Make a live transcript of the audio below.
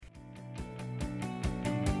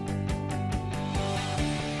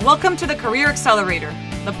Welcome to the Career Accelerator,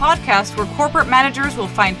 the podcast where corporate managers will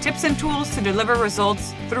find tips and tools to deliver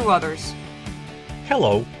results through others.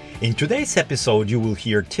 Hello. In today's episode, you will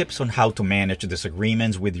hear tips on how to manage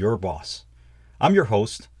disagreements with your boss. I'm your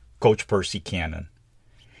host, Coach Percy Cannon.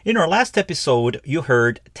 In our last episode, you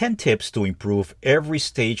heard 10 tips to improve every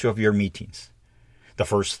stage of your meetings. The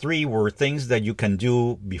first 3 were things that you can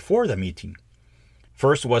do before the meeting.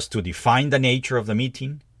 First was to define the nature of the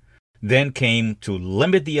meeting. Then came to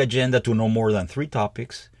limit the agenda to no more than 3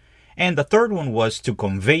 topics. And the third one was to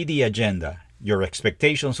convey the agenda, your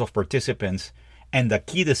expectations of participants, and the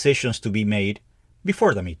key decisions to be made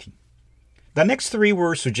before the meeting. The next 3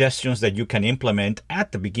 were suggestions that you can implement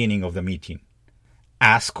at the beginning of the meeting.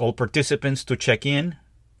 Ask all participants to check in.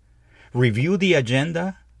 Review the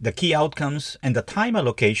agenda, the key outcomes, and the time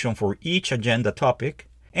allocation for each agenda topic.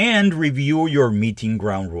 And review your meeting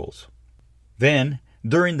ground rules. Then,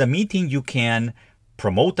 during the meeting, you can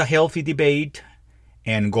promote a healthy debate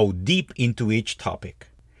and go deep into each topic.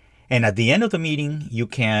 And at the end of the meeting, you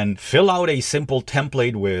can fill out a simple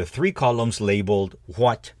template with 3 columns labeled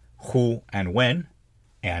what, who, and when,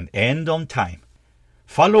 and end on time.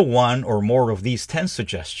 Follow one or more of these 10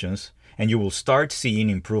 suggestions, and you will start seeing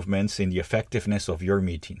improvements in the effectiveness of your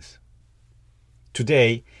meetings.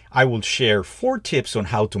 Today, I will share 4 tips on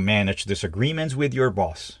how to manage disagreements with your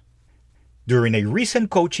boss. During a recent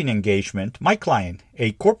coaching engagement, my client,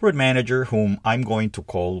 a corporate manager whom I'm going to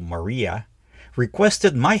call Maria,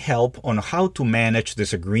 requested my help on how to manage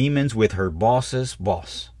disagreements with her boss's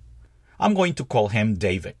boss. I'm going to call him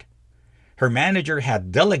David. Her manager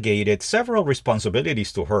had delegated several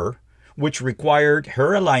responsibilities to her, which required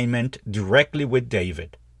her alignment directly with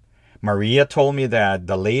David. Maria told me that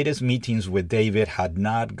the latest meetings with David had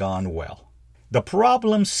not gone well. The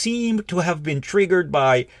problem seemed to have been triggered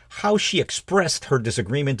by how she expressed her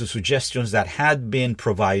disagreement to suggestions that had been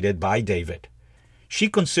provided by David. She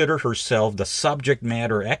considered herself the subject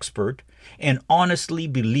matter expert and honestly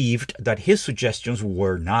believed that his suggestions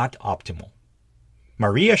were not optimal.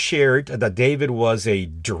 Maria shared that David was a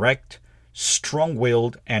direct,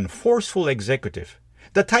 strong-willed, and forceful executive,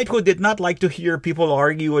 the type who did not like to hear people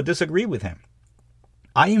argue or disagree with him.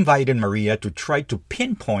 I invited Maria to try to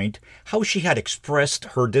pinpoint how she had expressed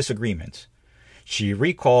her disagreements. She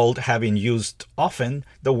recalled having used often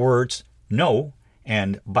the words no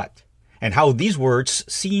and but, and how these words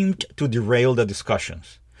seemed to derail the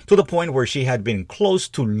discussions, to the point where she had been close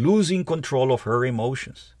to losing control of her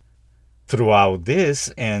emotions. Throughout this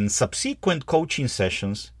and subsequent coaching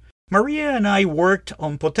sessions, Maria and I worked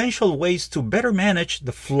on potential ways to better manage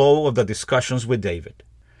the flow of the discussions with David.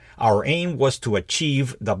 Our aim was to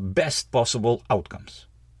achieve the best possible outcomes.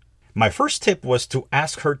 My first tip was to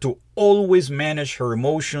ask her to always manage her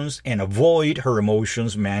emotions and avoid her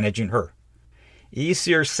emotions managing her.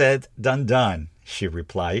 Easier said than done, she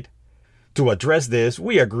replied. To address this,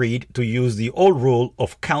 we agreed to use the old rule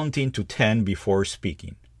of counting to 10 before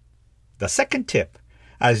speaking. The second tip,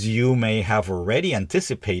 as you may have already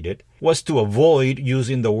anticipated, was to avoid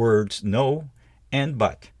using the words no and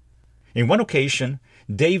but. In one occasion,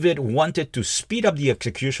 David wanted to speed up the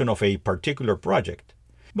execution of a particular project,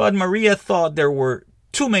 but Maria thought there were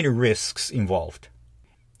too many risks involved.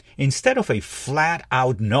 Instead of a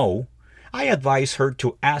flat-out no, I advised her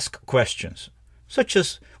to ask questions, such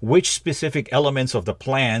as which specific elements of the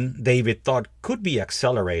plan David thought could be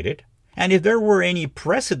accelerated, and if there were any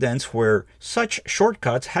precedents where such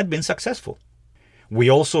shortcuts had been successful. We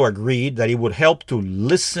also agreed that it would help to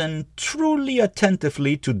listen truly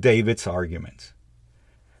attentively to David's arguments.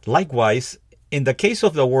 Likewise, in the case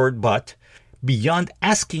of the word but, beyond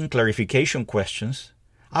asking clarification questions,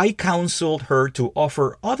 I counseled her to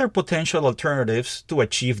offer other potential alternatives to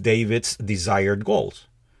achieve David's desired goals.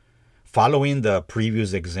 Following the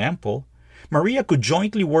previous example, Maria could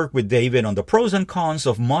jointly work with David on the pros and cons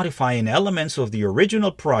of modifying elements of the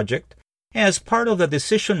original project as part of the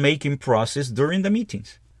decision-making process during the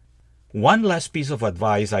meetings. One last piece of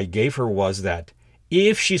advice I gave her was that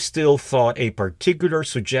if she still thought a particular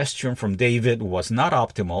suggestion from David was not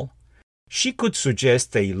optimal, she could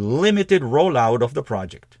suggest a limited rollout of the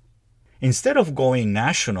project. Instead of going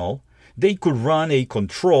national, they could run a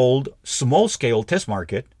controlled, small-scale test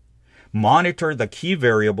market, monitor the key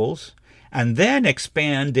variables, and then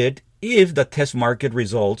expand it if the test market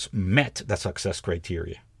results met the success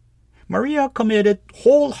criteria. Maria committed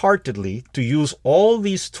wholeheartedly to use all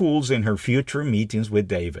these tools in her future meetings with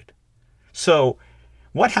David. So,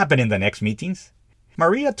 what happened in the next meetings?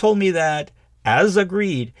 Maria told me that, as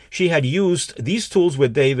agreed, she had used these tools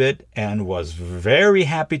with David and was very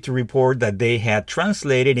happy to report that they had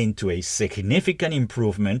translated into a significant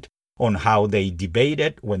improvement on how they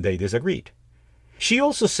debated when they disagreed. She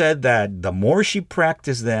also said that the more she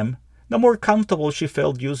practiced them, the more comfortable she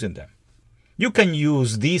felt using them. You can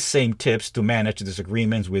use these same tips to manage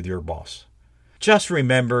disagreements with your boss. Just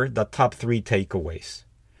remember the top 3 takeaways.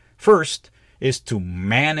 First is to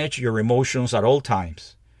manage your emotions at all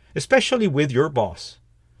times, especially with your boss,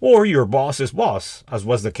 or your boss's boss, as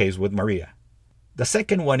was the case with Maria. The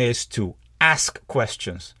second one is to ask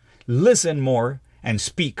questions, listen more, and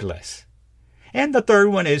speak less. And the third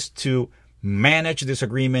one is to manage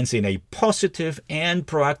disagreements in a positive and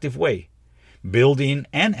proactive way, building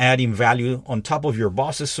and adding value on top of your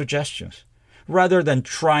boss's suggestions, rather than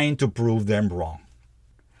trying to prove them wrong.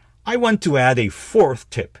 I want to add a 4th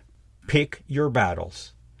tip. Pick your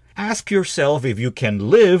battles. Ask yourself if you can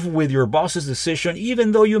live with your boss's decision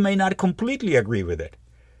even though you may not completely agree with it.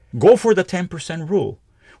 Go for the 10% rule,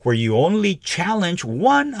 where you only challenge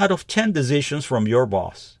 1 out of 10 decisions from your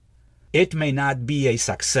boss. It may not be a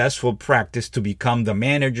successful practice to become the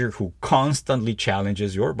manager who constantly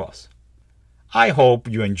challenges your boss. I hope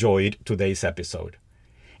you enjoyed today's episode.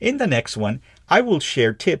 In the next one, I will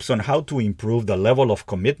share tips on how to improve the level of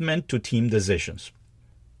commitment to team decisions.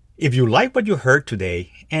 If you like what you heard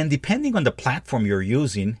today, and depending on the platform you're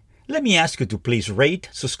using, let me ask you to please rate,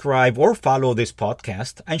 subscribe, or follow this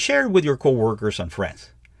podcast and share it with your coworkers and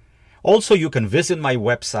friends. Also, you can visit my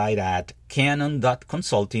website at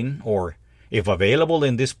canon.consulting, or, if available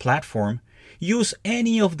in this platform, use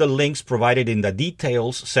any of the links provided in the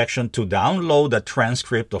details section to download a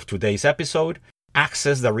transcript of today's episode,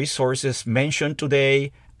 access the resources mentioned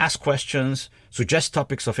today, ask questions, suggest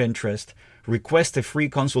topics of interest, request a free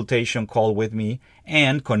consultation call with me,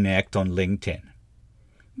 and connect on LinkedIn.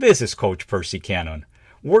 This is Coach Percy Cannon,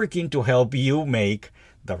 working to help you make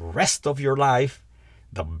the rest of your life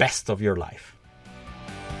the best of your life.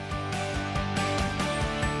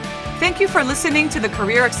 Thank you for listening to the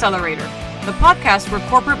Career Accelerator, the podcast where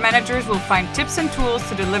corporate managers will find tips and tools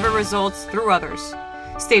to deliver results through others.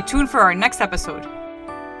 Stay tuned for our next episode.